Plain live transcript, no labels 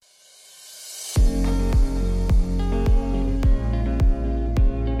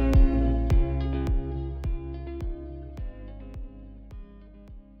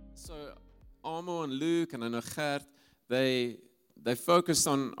John, Luke, and I know Gert, they focused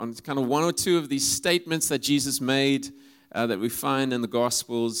on kind of one or two of these statements that Jesus made that we find in the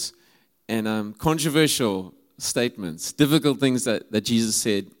Gospels, and controversial statements, difficult things that Jesus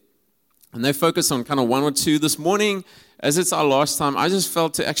said. And they focused on kind of one or two. This morning, as it's our last time, I just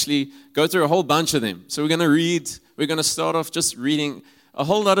felt to actually go through a whole bunch of them. So we're going to start off just reading a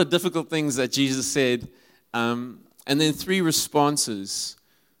whole lot of difficult things that Jesus said, and then 3 responses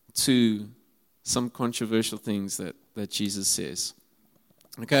to some controversial things that Jesus says.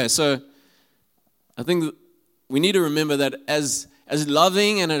 Okay, so I think we need to remember that as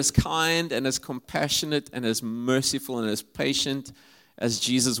loving and as kind and as compassionate and as merciful and as patient as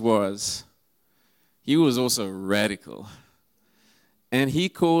Jesus was, he was also radical. And he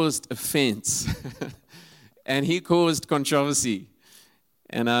caused offense. And he caused controversy.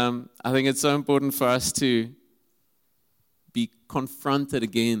 And I think it's so important for us to be confronted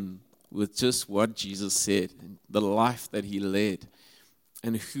again with just what Jesus said, and the life that he led,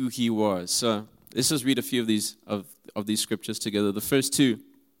 and who he was. So let's just read a few of these scriptures together. The first 2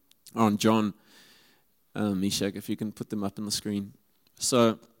 are on John. Meshach, if you can put them up on the screen.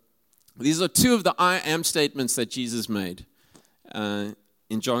 So these are 2 of the I am statements that Jesus made.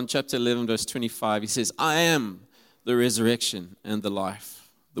 In John chapter 11, verse 25, he says, I am the resurrection and the life.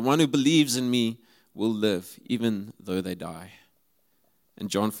 The one who believes in me will live, even though they die. And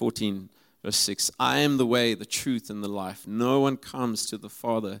John 14, verse 6, I am the way, the truth, and the life. No one comes to the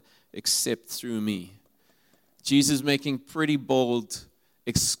Father except through me. Jesus making pretty bold,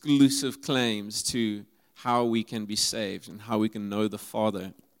 exclusive claims to how we can be saved and how we can know the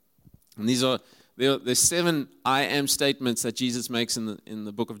Father. And there's 7 I am statements that Jesus makes in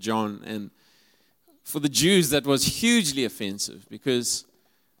the book of John. And for the Jews, that was hugely offensive because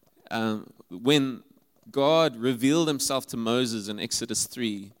when God revealed himself to Moses in Exodus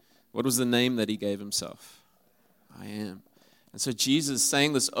 3, what was the name that he gave himself? I am. And so Jesus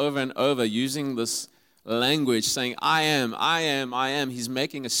saying this over and over, using this language, saying, I am, I am, I am. He's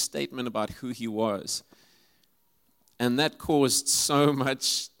making a statement about who he was. And that caused so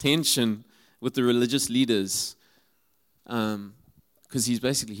much tension with the religious leaders because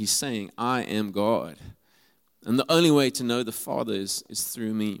he's saying, I am God. And the only way to know the Father is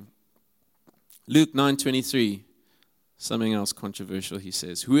through me. Luke 9:23, something else controversial, he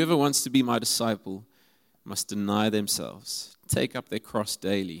says, whoever wants to be my disciple must deny themselves, take up their cross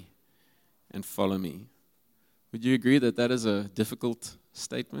daily, and follow me. Would you agree that is a difficult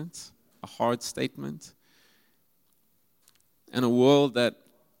statement, a hard statement? In a world that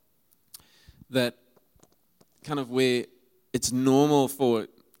kind of where it's normal for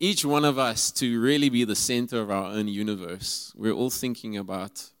each one of us to really be the center of our own universe. We're all thinking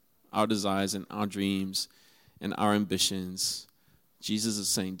about our desires and our dreams and our ambitions. Jesus is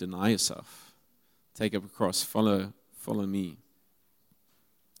saying, deny yourself. Take up a cross. Follow me.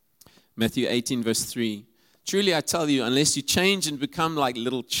 Matthew 18, verse 3. Truly I tell you, unless you change and become like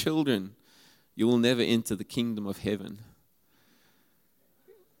little children, you will never enter the kingdom of heaven.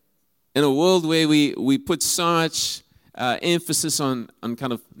 In a world where we put so much emphasis on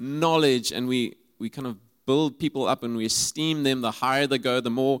kind of knowledge, and we kind of build people up and we esteem them, the higher they go, the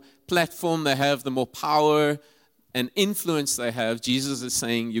more platform they have, the more power and influence they have, Jesus is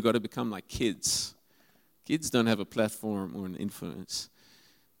saying you've got to become like kids. Kids don't have a platform or an influence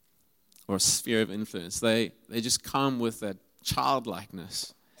or a sphere of influence. They just come with that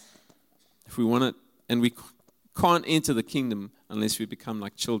childlikeness. If we want it, and we can't enter the kingdom unless we become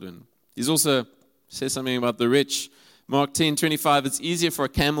like children. He's also says something about the rich. Mark 10:25, it's easier for a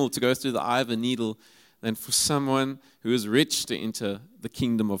camel to go through the eye of a needle than for someone who is rich to enter the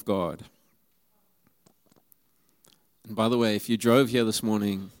kingdom of God. And by the way, if you drove here this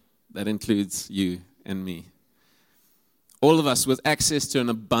morning, that includes you and me. All of us with access to an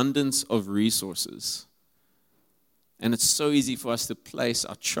abundance of resources. And it's so easy for us to place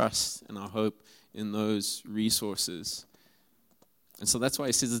our trust and our hope in those resources. And so that's why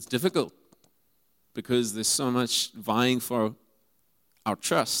he says it's difficult, because there's so much vying for our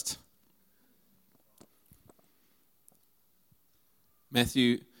trust.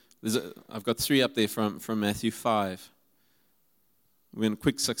 I've got 3 up there from Matthew 5. We're in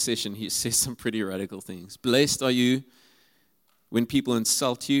quick succession. He says some pretty radical things. Blessed are you when people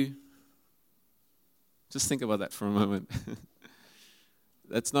insult you. Just think about that for a moment.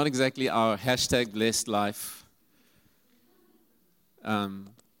 That's not exactly our #blessed life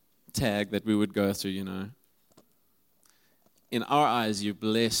tag that we would go through, In our eyes, you're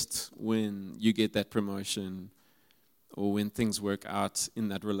blessed when you get that promotion or when things work out in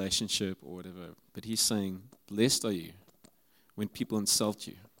that relationship or whatever. But he's saying, blessed are you when people insult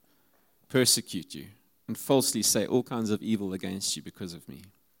you, persecute you and falsely say all kinds of evil against you because of me.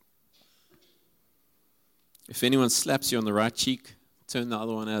 If anyone slaps you on the right cheek, turn the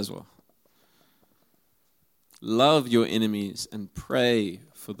other one as well. Love your enemies and pray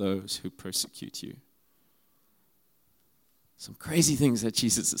for those who persecute you. Some crazy things that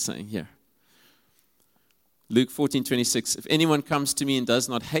Jesus is saying here. Luke 14:26, if anyone comes to me and does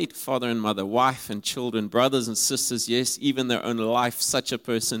not hate father and mother, wife and children, brothers and sisters, yes, even their own life, such a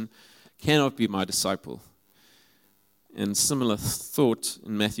person cannot be my disciple. And similar thought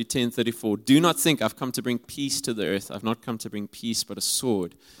in Matthew 10:34, do not think I've come to bring peace to the earth. I've not come to bring peace, but a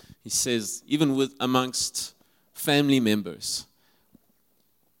sword. He says, even with amongst family members.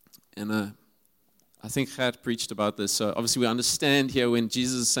 And I think Gert preached about this. So obviously we understand here when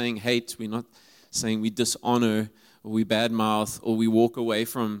Jesus is saying hate, we're not saying we dishonor or we badmouth or we walk away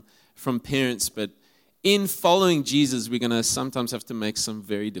from parents. But in following Jesus, we're going to sometimes have to make some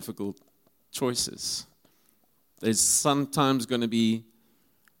very difficult choices. There's sometimes going to be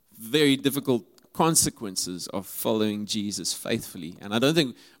very difficult consequences of following Jesus faithfully. And I don't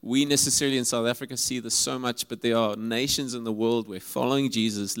think we necessarily in South Africa see this so much, but there are nations in the world where following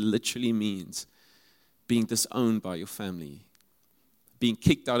Jesus literally means being disowned by your family, being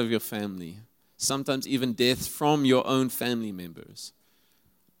kicked out of your family, sometimes even death from your own family members.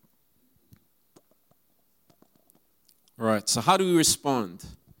 All right, so how do we respond?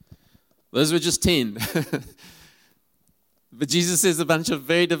 Those were just 10. But Jesus says a bunch of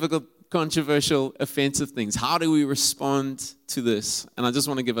very difficult, controversial, offensive things. How do we respond to this? And I just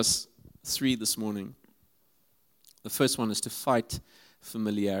want to give us 3 this morning. The first one is to fight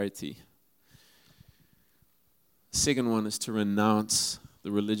familiarity. The second one is to renounce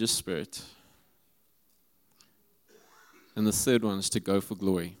the religious spirit. And the third one is to go for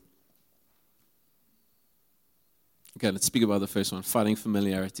glory. Okay, let's speak about the first one, fighting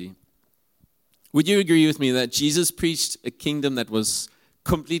familiarity. Would you agree with me that Jesus preached a kingdom that was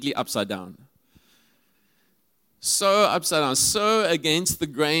completely upside down? So upside down, so against the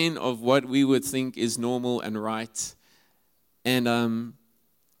grain of what we would think is normal and right. And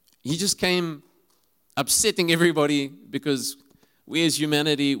he just came upsetting everybody because we as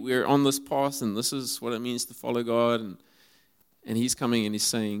humanity, we're on this path and this is what it means to follow God. And he's coming and he's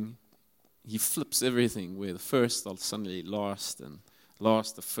saying, he flips everything where the first are suddenly last and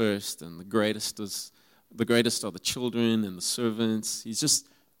last the first, and the greatest are the children and the servants. He's just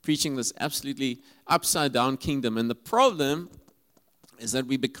preaching this absolutely upside down kingdom. And the problem is that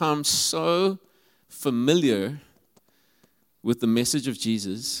we become so familiar with the message of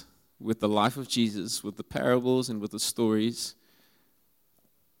Jesus, with the life of Jesus, with the parables and with the stories,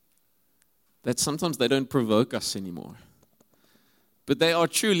 that sometimes they don't provoke us anymore. But they are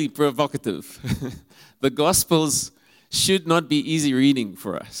truly provocative. The Gospels should not be easy reading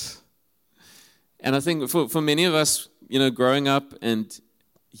for us. And I think for many of us, growing up and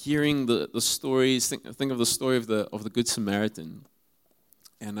hearing the stories, think of the story of the Good Samaritan.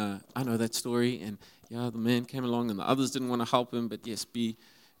 And I know that story, and the man came along and the others didn't want to help him, but yes, be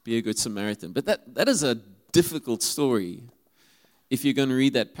a good Samaritan. But that is a difficult story if you're going to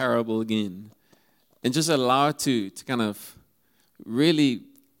read that parable again. And just allow it to kind of really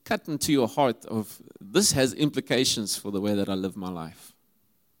cut into your heart of, this has implications for the way that I live my life.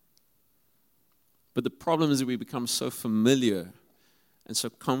 But the problem is that we become so familiar and so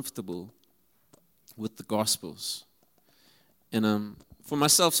comfortable with the Gospels. And for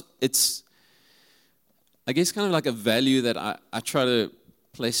myself, it's, I guess, kind of like a value that I try to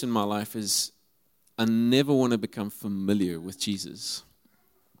place in my life is I never want to become familiar with Jesus.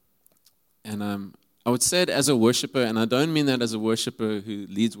 And I would say it as a worshiper, and I don't mean that as a worshiper who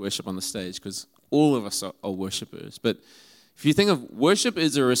leads worship on the stage, because all of us are worshipers. But if you think of worship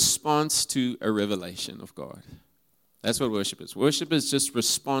is a response to a revelation of God. That's what worship is. Worship is just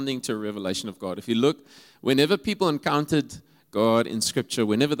responding to a revelation of God. If you look, whenever people encountered God in Scripture,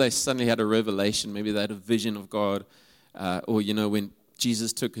 whenever they suddenly had a revelation, maybe they had a vision of God, or when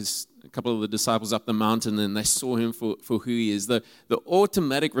Jesus took a couple of the disciples up the mountain and they saw him for who he is, the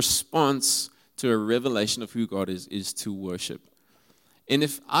automatic response to a revelation of who God is to worship. And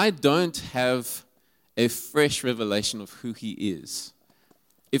if I don't have a fresh revelation of who he is,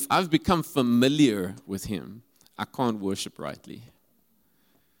 if I've become familiar with him, I can't worship rightly.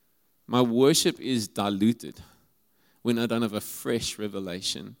 My worship is diluted when I don't have a fresh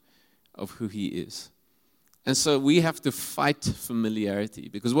revelation of who he is. And so we have to fight familiarity,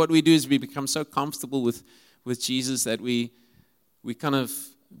 because what we do is we become so comfortable with Jesus that we kind of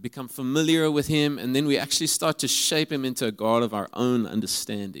become familiar with him, and then we actually start to shape him into a God of our own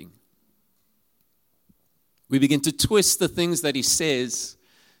understanding. We begin to twist the things that he says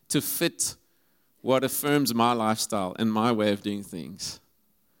to fit what affirms my lifestyle and my way of doing things.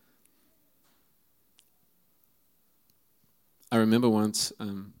 I remember once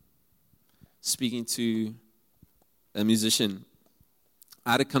speaking to a musician.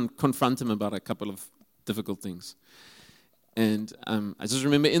 I had to confront him about a couple of difficult things. And I just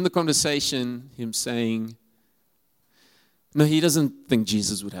remember in the conversation him saying, no, he doesn't think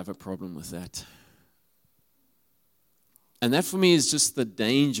Jesus would have a problem with that. And that for me is just the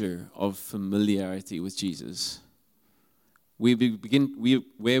danger of familiarity with Jesus. Where we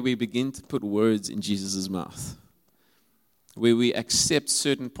begin to put words in Jesus' mouth. Where we accept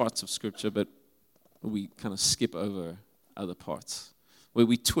certain parts of Scripture, but we kind of skip over other parts. Where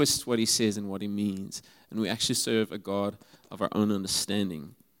we twist what he says and what he means. And we actually serve a God of our own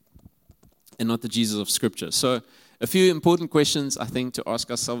understanding. And not the Jesus of Scripture. So a few important questions I think to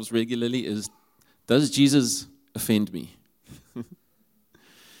ask ourselves regularly is, does Jesus offend me?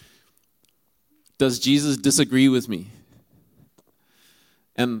 Does Jesus disagree with me?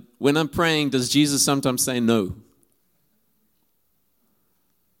 And when I'm praying, does Jesus sometimes say no?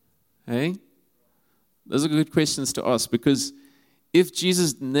 Hey? Those are good questions to ask, because if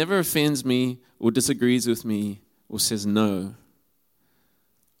Jesus never offends me or disagrees with me or says no,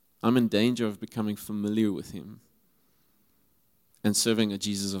 I'm in danger of becoming familiar with him and serving a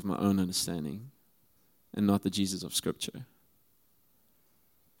Jesus of my own understanding and not the Jesus of Scripture.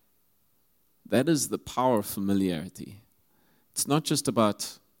 That is the power of familiarity. It's not just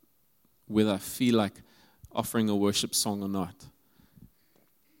about whether I feel like offering a worship song or not.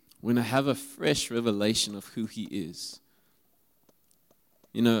 When I have a fresh revelation of who he is.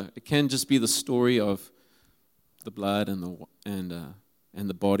 You know, it can just be the story of the blood and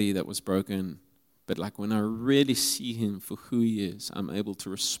the body that was broken. But like when I really see him for who he is, I'm able to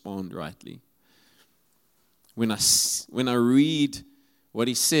respond rightly. When I read what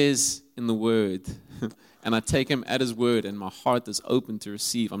he says in the Word, and I take him at his word, and my heart is open to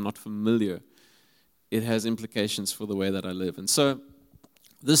receive, I'm not familiar, it has implications for the way that I live. And so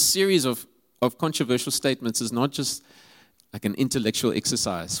this series of controversial statements is not just like an intellectual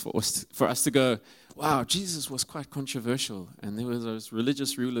exercise for us to go, wow, Jesus was quite controversial. And there were those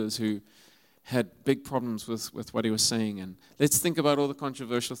religious rulers who had big problems with what he was saying. And let's think about all the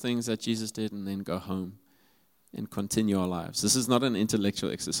controversial things that Jesus did and then go home and continue our lives. This is not an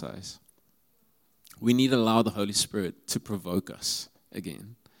intellectual exercise. We need to allow the Holy Spirit to provoke us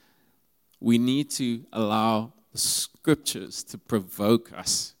again. We need to allow the Scriptures to provoke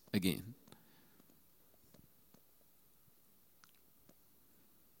us again.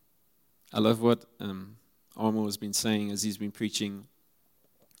 I love what Armour has been saying as he's been preaching.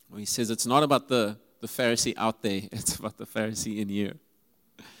 He says it's not about the Pharisee out there, it's about the Pharisee in here.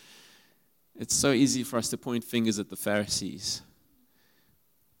 It's so easy for us to point fingers at the Pharisees.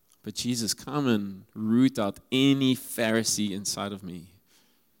 But Jesus, come and root out any Pharisee inside of me.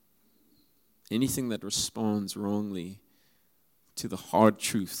 Anything that responds wrongly to the hard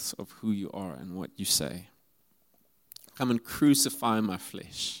truths of who you are and what you say. Come and crucify my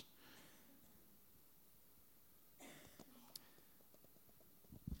flesh.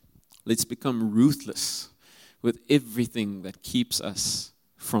 Let's become ruthless with everything that keeps us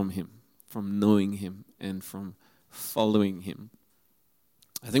from him, from knowing him, and from following him.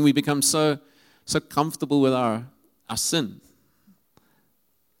 I think we become so comfortable with our sin.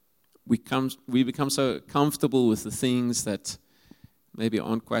 We become so comfortable with the things that maybe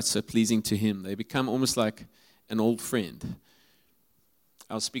aren't quite so pleasing to him. They become almost like an old friend.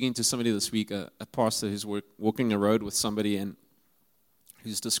 I was speaking to somebody this week, a pastor who's walking a road with somebody, and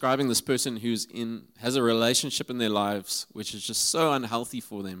who's describing this person has a relationship in their lives which is just so unhealthy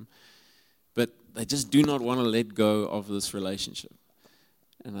for them, but they just do not want to let go of this relationship.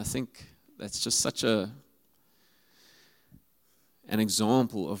 And I think that's just such an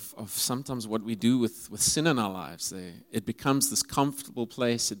example of sometimes what we do with sin in our lives. It becomes this comfortable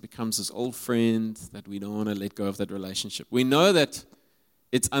place. It becomes this old friend that we don't want to let go of that relationship. We know that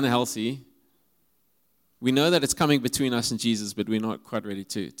it's unhealthy. We know that it's coming between us and Jesus, but we're not quite ready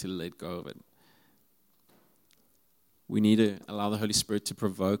to let go of it. We need to allow the Holy Spirit to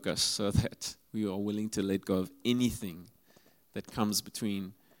provoke us so that we are willing to let go of anything that comes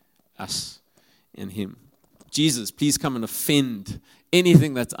between us and him. Jesus, please come and offend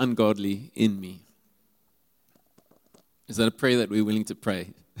anything that's ungodly in me. Is that a prayer that we're willing to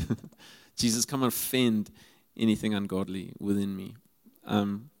pray? Jesus, come and offend anything ungodly within me.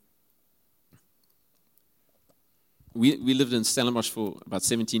 We lived in Stellenbosch for about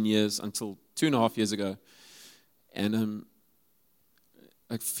 17 years until 2.5 years ago. And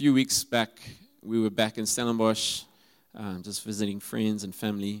a few weeks back, we were back in Stellenbosch. just visiting friends and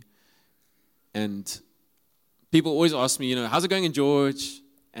family. And people always ask me, how's it going in George?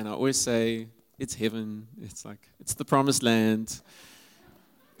 And I always say, it's heaven. It's the promised land.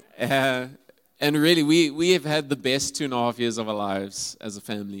 And really, we have had the best 2.5 years of our lives as a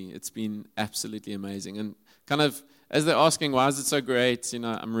family. It's been absolutely amazing. And kind of, as they're asking, why is it so great?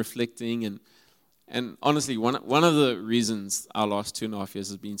 I'm reflecting. And honestly, one of the reasons our last 2.5 years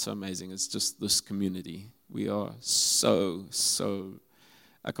has been so amazing is just this community. We are so,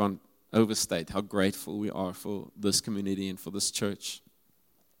 I can't overstate how grateful we are for this community and for this church.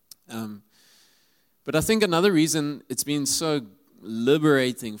 But I think another reason it's been so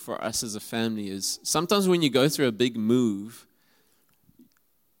liberating for us as a family is sometimes when you go through a big move,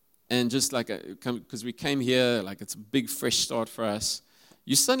 and just because we came here, it's a big fresh start for us,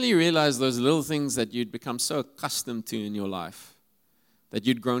 you suddenly realize those little things that you'd become so accustomed to in your life, that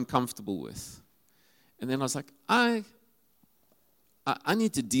you'd grown comfortable with. And then I was like, I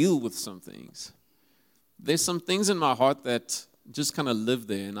need to deal with some things. There's some things in my heart that just kind of live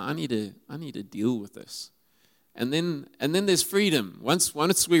there, and I need to deal with this. And then there's freedom.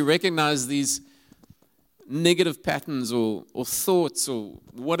 Once we recognize these negative patterns or thoughts or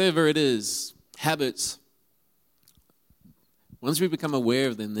whatever it is, habits, once we become aware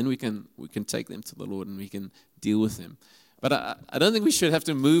of them, then we can take them to the Lord and we can deal with them. But I don't think we should have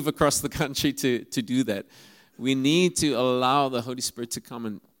to move across the country to do that. We need to allow the Holy Spirit to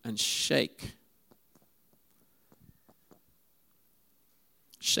come and shake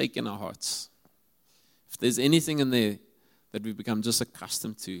in our hearts. If there's anything in there that we've become just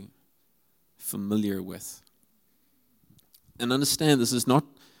accustomed to, familiar with. And understand this is not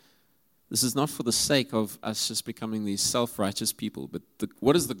for the sake of us just becoming these self-righteous people, but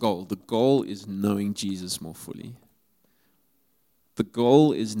what is the goal? The goal is knowing Jesus more fully. The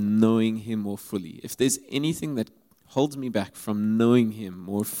goal is knowing Him more fully. If there's anything that holds me back from knowing Him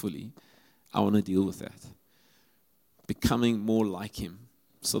more fully, I want to deal with that. Becoming more like Him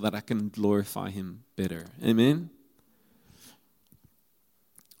so that I can glorify Him better. Amen?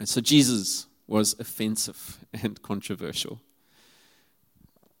 And so Jesus was offensive and controversial.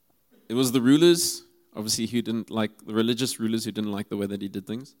 It was the rulers, obviously, the religious rulers who didn't like the way that He did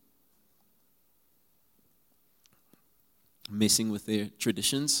things. Messing with their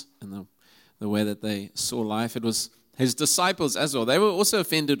traditions and the way that they saw life. It was His disciples as well. They were also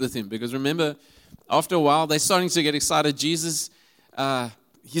offended with Him because remember, after a while, they're starting to get excited. Jesus,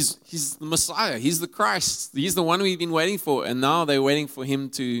 He's the Messiah. He's the Christ. He's the one we've been waiting for. And now they're waiting for Him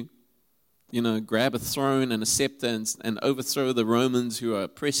to, grab a throne and a scepter and overthrow the Romans who are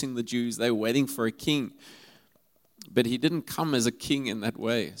oppressing the Jews. They're waiting for a king. But He didn't come as a king in that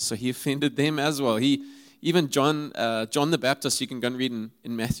way. So He offended them as well. Even John the Baptist, you can go and read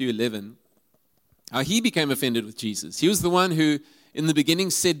in Matthew 11, how he became offended with Jesus. He was the one who, in the beginning,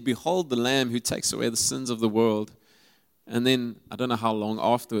 said, "Behold the Lamb who takes away the sins of the world." And then, I don't know how long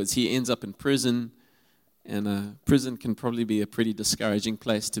afterwards, he ends up in prison. And prison can probably be a pretty discouraging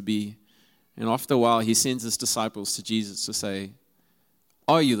place to be. And after a while, he sends his disciples to Jesus to say,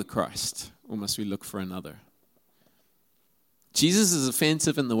 "Are you the Christ, or must we look for another?" Jesus is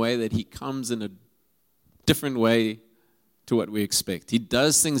offensive in the way that He comes in a different way to what we expect. He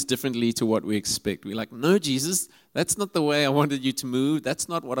does things differently to what we expect. We're like, "No, Jesus, that's not the way I wanted you to move. That's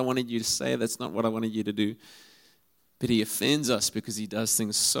not what I wanted you to say. That's not what I wanted you to do." But He offends us because He does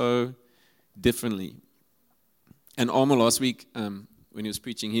things so differently. And Alma last week, when he was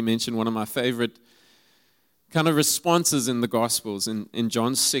preaching, he mentioned one of my favorite kind of responses in the Gospels in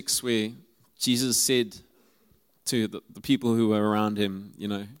John 6, where Jesus said to the people who were around Him,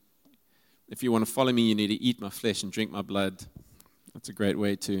 "If you want to follow me, you need to eat my flesh and drink my blood." That's a great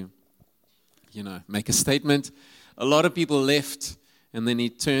way to, make a statement. A lot of people left, and then He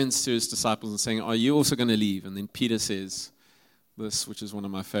turns to His disciples and saying, "Are you also going to leave?" And then Peter says this, which is one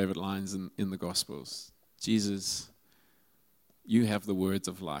of my favorite lines in the Gospels. "Jesus, you have the words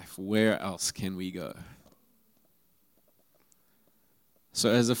of life. Where else can we go?" So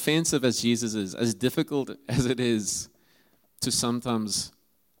as offensive as Jesus is, as difficult as it is to sometimes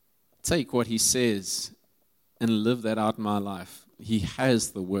take what He says and live that out in my life, He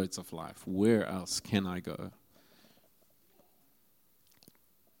has the words of life. Where else can I go?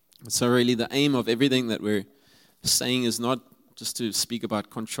 So really the aim of everything that we're saying is not just to speak about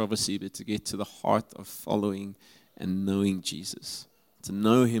controversy, but to get to the heart of following and knowing Jesus, to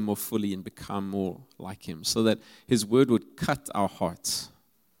know Him more fully and become more like Him, so that His word would cut our hearts.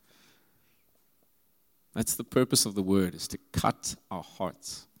 That's the purpose of the word, is to cut our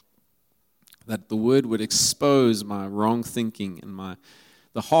hearts. That the word would expose my wrong thinking and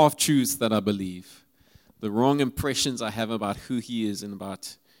the half-truths that I believe. the wrong impressions I have about who he is and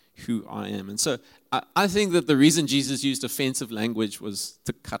about who I am. And so I think that the reason Jesus used offensive language was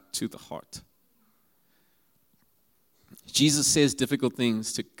to cut to the heart. Jesus says difficult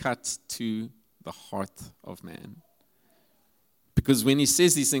things to cut to the heart of man. Because when he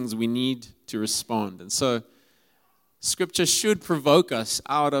says these things, we need to respond. And so Scripture should provoke us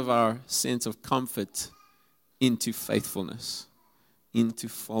out of our sense of comfort into faithfulness, into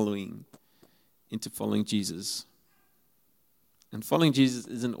following Jesus. And following Jesus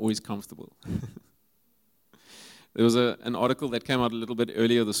isn't always comfortable. There was an article that came out a little bit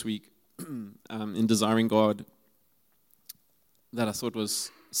earlier this week in Desiring God that I thought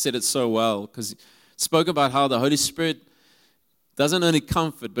said it so well, because it spoke about how the Holy Spirit doesn't only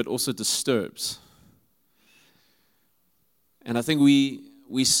comfort but also disturbs. And I think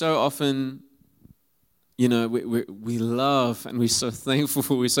we so often, we love and we're so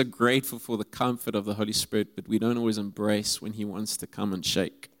thankful we're so grateful for the comfort of the Holy Spirit, but we don't always embrace when he wants to come and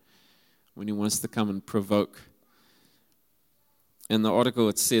shake, when he wants to come and provoke. In the article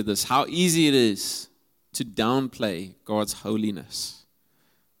it said this: how easy it is to downplay God's holiness,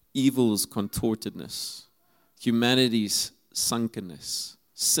 evil's contortedness, humanity's sunkenness,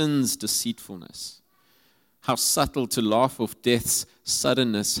 sin's deceitfulness. How subtle to laugh off death's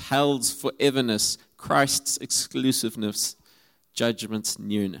suddenness, hell's foreverness, Christ's exclusiveness, judgment's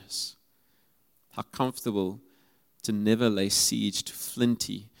nearness. How comfortable to never lay siege to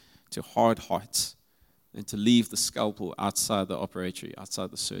flinty, to hard hearts, and to leave the scalpel outside the operatory,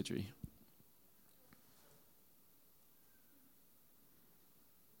 outside the surgery.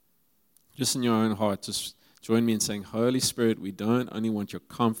 Just in your own heart, just join me in saying, Holy Spirit, we don't only want your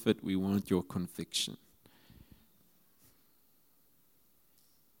comfort, we want your conviction.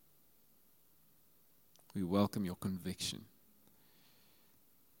 We welcome your conviction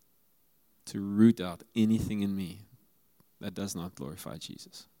to root out anything in me that does not glorify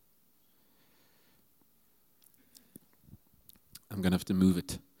Jesus. I'm going to have to move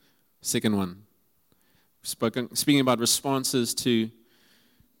it. Second one, speaking about responses to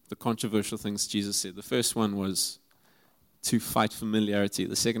the controversial things Jesus said. The first one was to fight familiarity.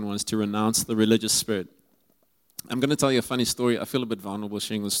 The second one is to renounce the religious spirit. I'm going to tell you a funny story. I feel a bit vulnerable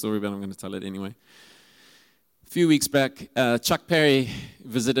sharing the story, but I'm going to tell it anyway. A few weeks back, Chuck Perry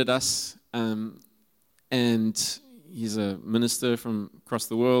visited us, and he's a minister from across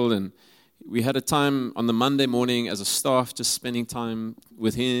the world, and we had a time on the Monday morning as a staff just spending time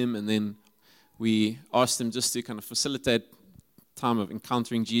with him, and then we asked him just to kind of facilitate time of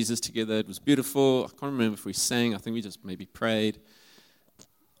encountering Jesus together. It was beautiful. I can't remember if we sang. I think we just maybe prayed.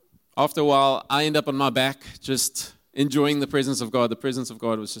 After a while, I end up on my back just enjoying the presence of God. The presence of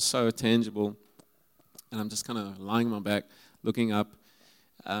God was just so tangible. And I'm just kind of lying on my back, looking up,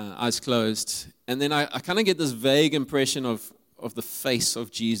 eyes closed. And then I kind of get this vague impression of the face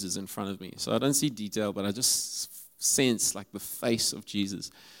of Jesus in front of me. So I don't see detail, but I just sense like the face of Jesus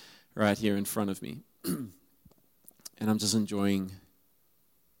right here in front of me. And I'm just enjoying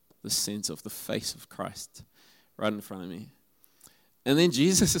the sense of the face of Christ right in front of me. And then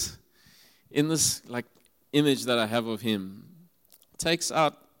Jesus, in this like image that I have of him, takes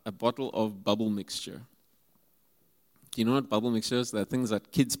out a bottle of bubble mixture. Do you know what bubble mixture is? They're things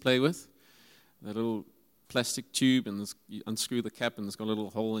that kids play with. That little plastic tube, and you unscrew the cap, and it's got a little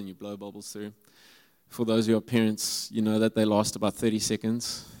hole, and you blow bubbles through. For those of your parents, you know that they last about 30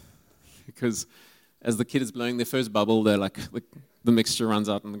 seconds. Because as the kid is blowing their first bubble, they're like, the mixture runs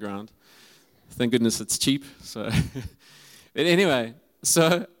out on the ground. Thank goodness it's cheap. So, but anyway,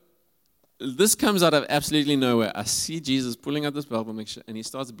 so this comes out of absolutely nowhere. I see Jesus pulling out this bubble mixture, and he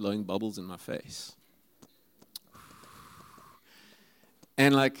starts blowing bubbles in my face.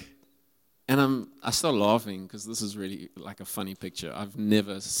 And I start laughing because this is really like a funny picture. I've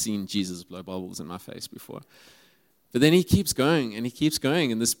never seen Jesus blow bubbles in my face before. But then he keeps going, and he keeps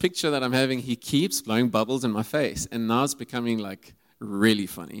going. And this picture that I'm having, he keeps blowing bubbles in my face. And now it's becoming like really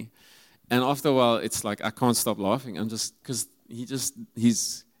funny. And after a while, it's like I can't stop laughing. I'm just, because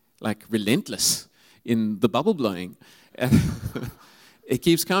he's like relentless in the bubble blowing. And it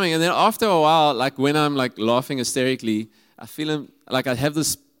keeps coming. And then after a while, like when I'm like laughing hysterically, I feel him, like I have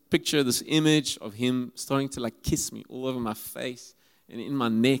this picture, this image of him starting to like kiss me all over my face and in my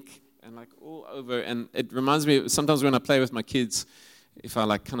neck and like all over. And it reminds me, sometimes when I play with my kids, if I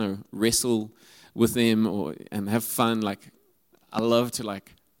like kind of wrestle with them and have fun, like I love to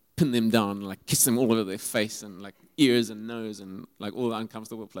like pin them down and like kiss them all over their face and like ears and nose and like all the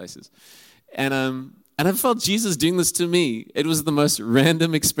uncomfortable places. And I felt Jesus doing this to me. It was the most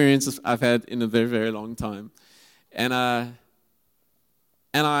random experience I've had in a very, very long time. And I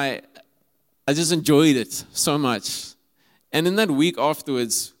I just enjoyed it so much. And in that week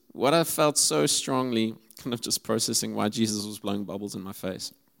afterwards, what I felt so strongly, kind of just processing why Jesus was blowing bubbles in my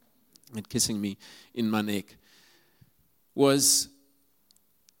face and kissing me in my neck, was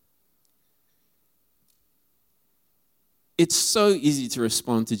it's so easy to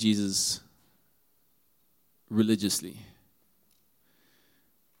respond to Jesus religiously.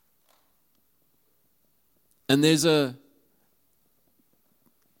 And the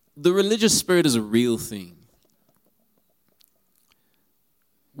religious spirit is a real thing,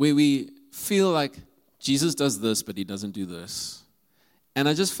 where we feel like Jesus does this, but he doesn't do this. And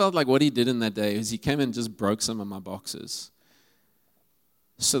I just felt like what he did in that day is he came and just broke some of my boxes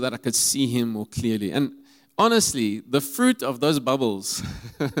so that I could see him more clearly. And honestly, the fruit of those bubbles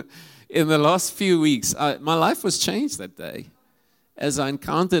in the last few weeks, my life was changed that day. As I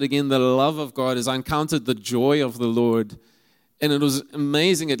encountered again the love of God, as I encountered the joy of the Lord. And it was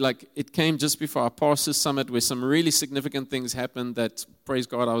amazing. It came just before our Pastors Summit where some really significant things happened that, praise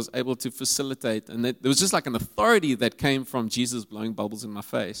God, I was able to facilitate. And there was just like an authority that came from Jesus blowing bubbles in my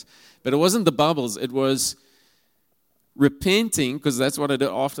face. But it wasn't the bubbles. It was repenting, because that's what I did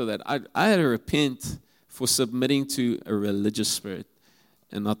after that. I had to repent for submitting to a religious spirit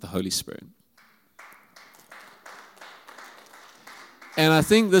and not the Holy Spirit. And I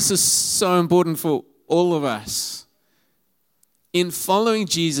think this is so important for all of us. In following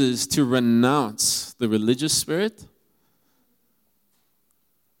Jesus, to renounce the religious spirit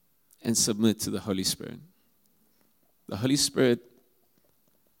and submit to the Holy Spirit. The Holy Spirit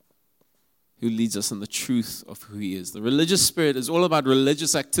who leads us in the truth of who he is. The religious spirit is all about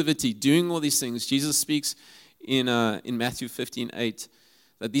religious activity, doing all these things. Jesus speaks in Matthew 15:8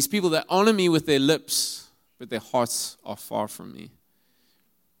 that these people that honor me with their lips, but their hearts are far from me.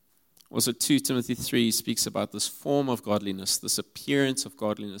 Also, 2 Timothy 3 speaks about this form of godliness, this appearance of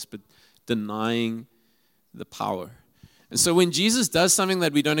godliness, but denying the power. And so when Jesus does something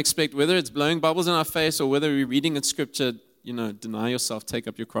that we don't expect, whether it's blowing bubbles in our face or whether we're reading in Scripture, deny yourself, take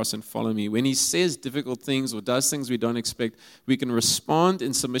up your cross and follow me. When he says difficult things or does things we don't expect, we can respond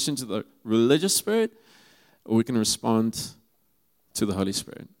in submission to the religious spirit, or we can respond to the Holy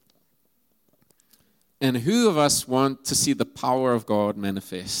Spirit. And who of us want to see the power of God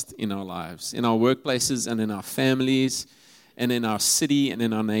manifest in our lives, in our workplaces and in our families and in our city and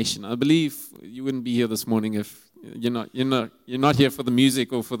in our nation? I believe you wouldn't be here this morning if you're not here for the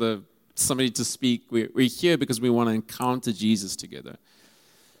music or for somebody to speak. We're here because we want to encounter Jesus together.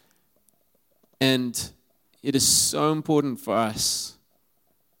 And it is so important for us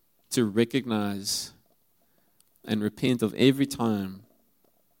to recognize and repent of every time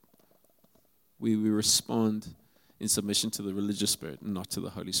we respond in submission to the religious spirit and not to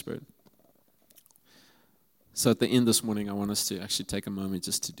the Holy Spirit. So at the end this morning, I want us to actually take a moment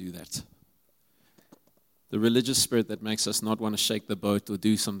just to do that. The religious spirit that makes us not want to shake the boat or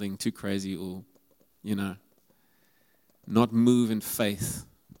do something too crazy or, not move in faith.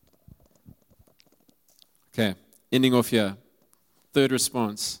 Okay, ending off here. Third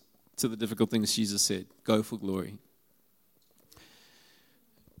response to the difficult things Jesus said, go for glory.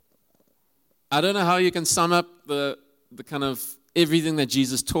 I don't know how you can sum up the kind of everything that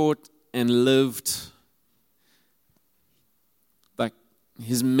Jesus taught and lived. Like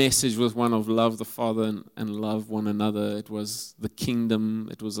his message was one of love the Father and love one another. It was the kingdom,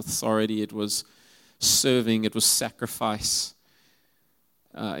 it was authority, it was serving, it was sacrifice,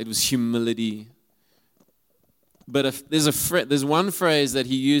 it was humility. But if there's one phrase that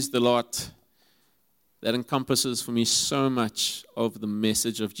he used a lot that encompasses for me so much of the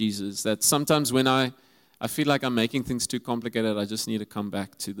message of Jesus, that sometimes when I feel like I'm making things too complicated, I just need to come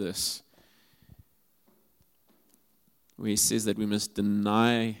back to this. Where he says that we must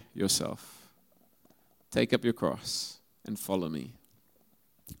deny yourself, take up your cross, and follow me.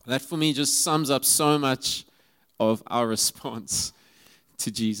 That for me just sums up so much of our response to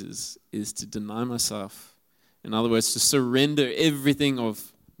Jesus, is to deny myself. In other words, to surrender everything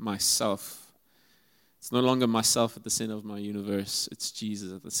of myself. It's no longer myself at the center of my universe. It's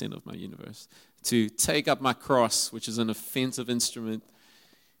Jesus at the center of my universe. To take up my cross, which is an offensive instrument,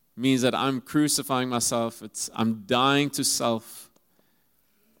 means that I'm crucifying myself. I'm dying to self.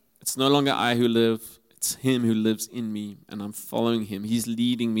 It's no longer I who live. It's him who lives in me, and I'm following him. He's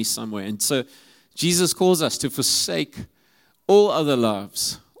leading me somewhere. And so Jesus calls us to forsake all other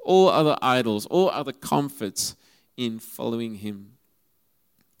loves, all other idols, all other comforts in following him.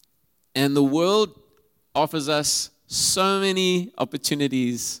 And the world offers us so many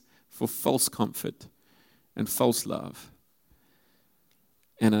opportunities for false comfort and false love.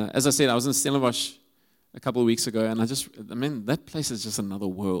 And as I said, I was in Stellenbosch a couple of weeks ago, and that place is just another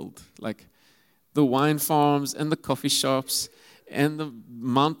world. Like, the wine farms and the coffee shops and the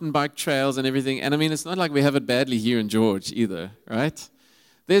mountain bike trails and everything. And I mean, it's not like we have it badly here in George either, right?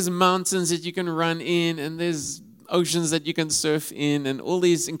 There's mountains that you can run in, and there's oceans that you can surf in, and all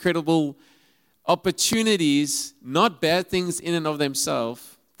these incredible opportunities, not bad things in and of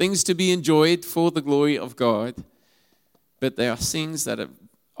themselves, things to be enjoyed for the glory of God, but they are things that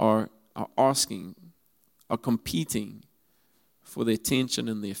are competing for the attention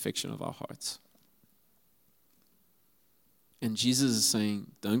and the affection of our hearts. And Jesus is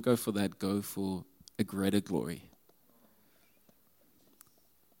saying, don't go for that, go for a greater glory.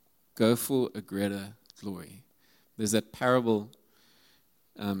 Go for a greater glory. There's that parable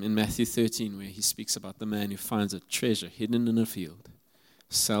in Matthew 13 where he speaks about the man who finds a treasure hidden in a field,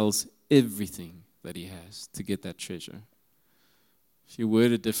 sells everything that he has to get that treasure. If you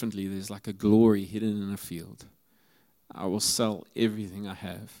word it differently, there's like a glory hidden in a field. I will sell everything I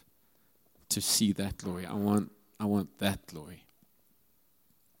have to see that glory. I want that glory.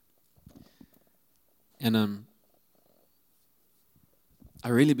 And I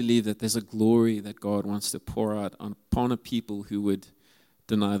really believe that there's a glory that God wants to pour out upon a people who would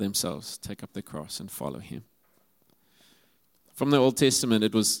deny themselves, take up their cross, and follow Him. From the Old Testament,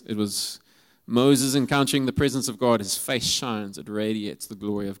 it was Moses encountering the presence of God. His face shines; it radiates the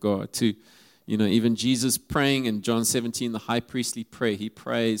glory of God. To even Jesus praying in John 17, the high priestly prayer, he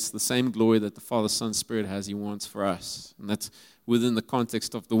prays the same glory that the Father, Son, Spirit has. He wants for us, and that's within the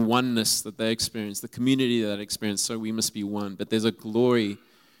context of the oneness that they experience, the community that they experience. So we must be one. But there's a glory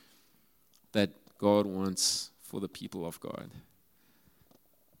that God wants for the people of God.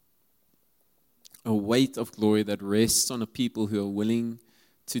 A weight of glory that rests on a people who are willing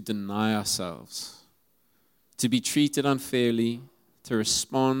to deny ourselves, to be treated unfairly, to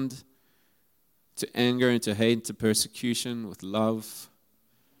respond to anger and to hate and to persecution with love,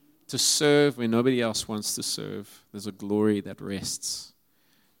 to serve when nobody else wants to serve. There's a glory that rests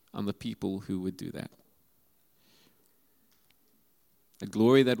on the people who would do that. A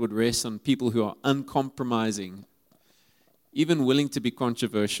glory that would rest on people who are uncompromising, even willing to be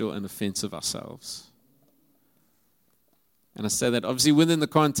controversial and offensive ourselves. And I say that obviously within the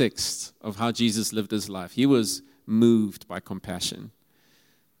context of how Jesus lived his life. He was moved by compassion.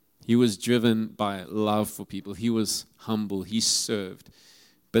 He was driven by love for people. He was humble. He served.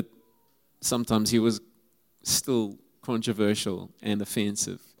 But sometimes he was still controversial and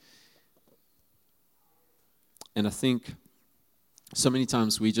offensive. And I think so many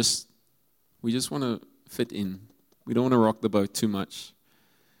times we just want to fit in. We don't want to rock the boat too much.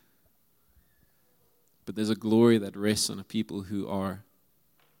 But there's a glory that rests on a people who are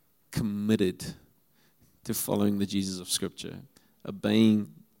committed to following the Jesus of Scripture,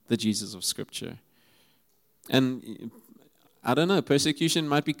 obeying the Jesus of Scripture. And I don't know, persecution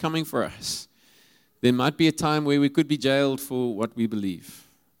might be coming for us. There might be a time where we could be jailed for what we believe.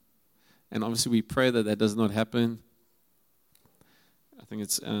 And obviously we pray that does not happen. I think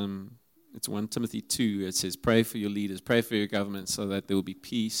it's 1 Timothy 2. It says, pray for your leaders, pray for your government so that there will be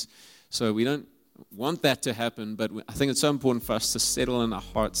peace. So we don't want that to happen, but I think it's so important for us to settle in our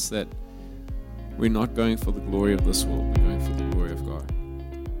hearts that we're not going for the glory of this world, we're going for the glory of God.